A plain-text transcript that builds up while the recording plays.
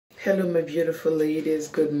Hello, my beautiful ladies.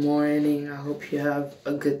 Good morning. I hope you have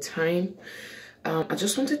a good time. I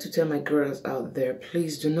just wanted to tell my girls out there,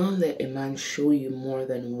 please do not let a man show you more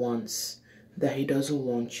than once that he doesn't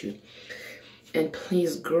want you. And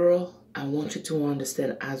please, girl, I want you to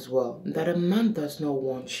understand as well that a man does not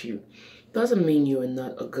want you doesn't mean you're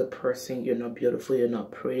not a good person, you're not beautiful, you're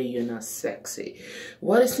not pretty, you're not sexy.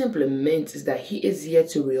 What it simply means is that he is yet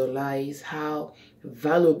to realize how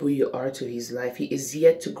valuable you are to his life. He is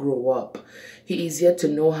yet to grow up. He is yet to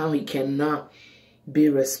know how he cannot be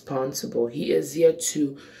responsible. He is yet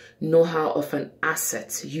to know how of an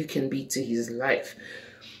asset you can be to his life.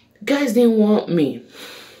 Guys didn't want me.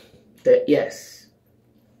 That yes.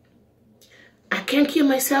 I can't kill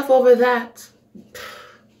myself over that.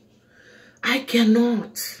 I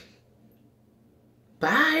cannot.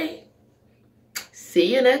 Bye.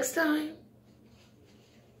 See you next time.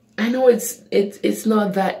 I know it's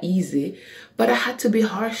not that easy, but I had to be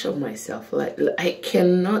harsh on myself. Like I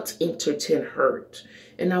cannot entertain hurt.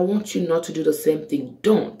 And I want you not to do the same thing.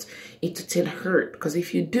 Don't entertain hurt, because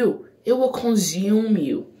if you do, it will consume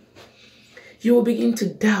you. You will begin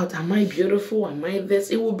to doubt, am I beautiful? Am I this?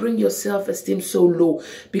 It will bring your self-esteem so low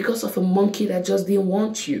because of a monkey that just didn't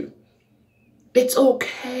want you. It's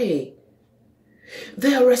okay.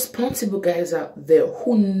 There are responsible guys out there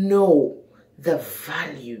who know the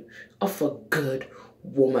value of a good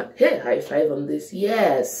woman. Hey, high five on this.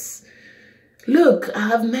 Yes. Look, I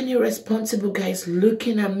have many responsible guys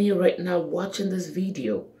looking at me right now watching this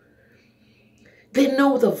video. They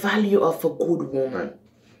know the value of a good woman.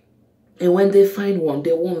 And when they find one,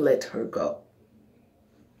 they won't let her go.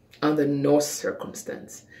 Under no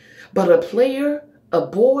circumstance. But a player, a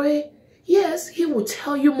boy, yes, he will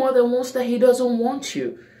tell you more than once that he doesn't want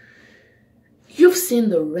you. You've seen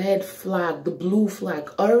the red flag, the blue flag,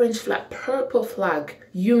 orange flag, purple flag,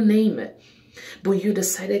 you name it. But you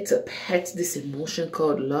decided to pet this emotion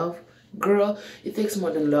called love. Girl, it takes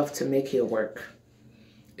more than love to make it work.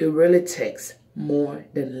 It really takes more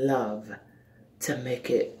than love to make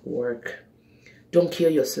it work. Don't kill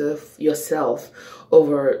yourself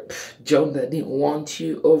over Joan that didn't want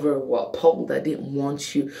you, over Paul that didn't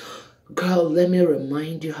want you. Girl, let me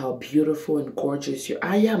remind you how beautiful and gorgeous you are.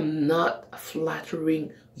 I am not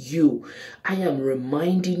flattering you. I am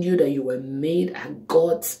reminding you that you were made at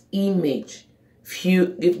God's image.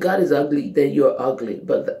 If God is ugly, then you're ugly.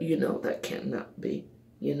 But you know that cannot be.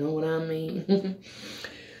 You know what I mean?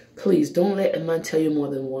 Please, don't let a man tell you more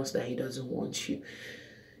than once that he doesn't want you.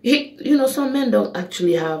 Some men don't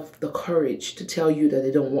actually have the courage to tell you that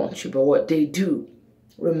they don't want you. But what they do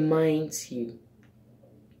reminds you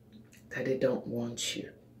that they don't want you.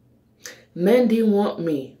 Men didn't want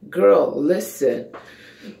me. Girl, listen.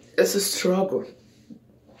 It's a struggle.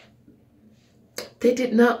 They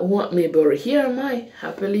did not want me, but here am I,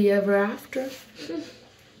 happily ever after.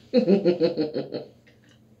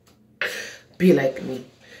 Be like me.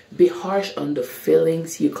 Be harsh on the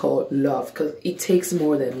feelings you call love, because it takes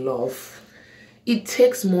more than love. It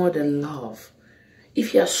takes more than love.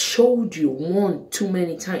 If he has showed you one too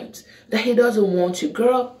many times that he doesn't want you,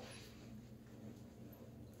 girl,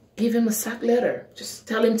 give him a sack letter. Just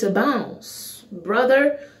tell him to bounce.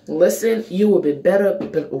 Brother, listen, you will be better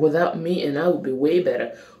without me, and I will be way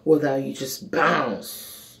better without you. Just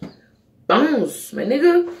bounce. Bounce, my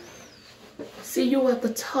nigga. See you at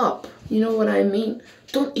the top. You know what I mean?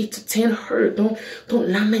 Don't entertain her. Don't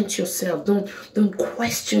lament yourself. Don't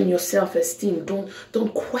question your self-esteem.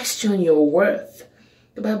 Don't question your worth.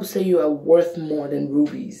 The Bible says you are worth more than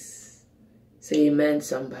rubies. Say amen,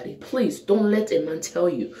 somebody. Please don't let a man tell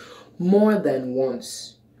you more than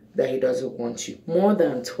once that he doesn't want you. More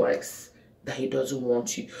than twice that he doesn't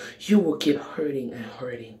want you. You will keep hurting and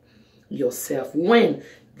hurting yourself when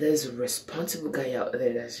there's a responsible guy out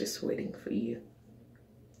there that's just waiting for you.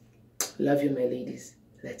 Love you, my ladies.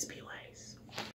 Let's be one.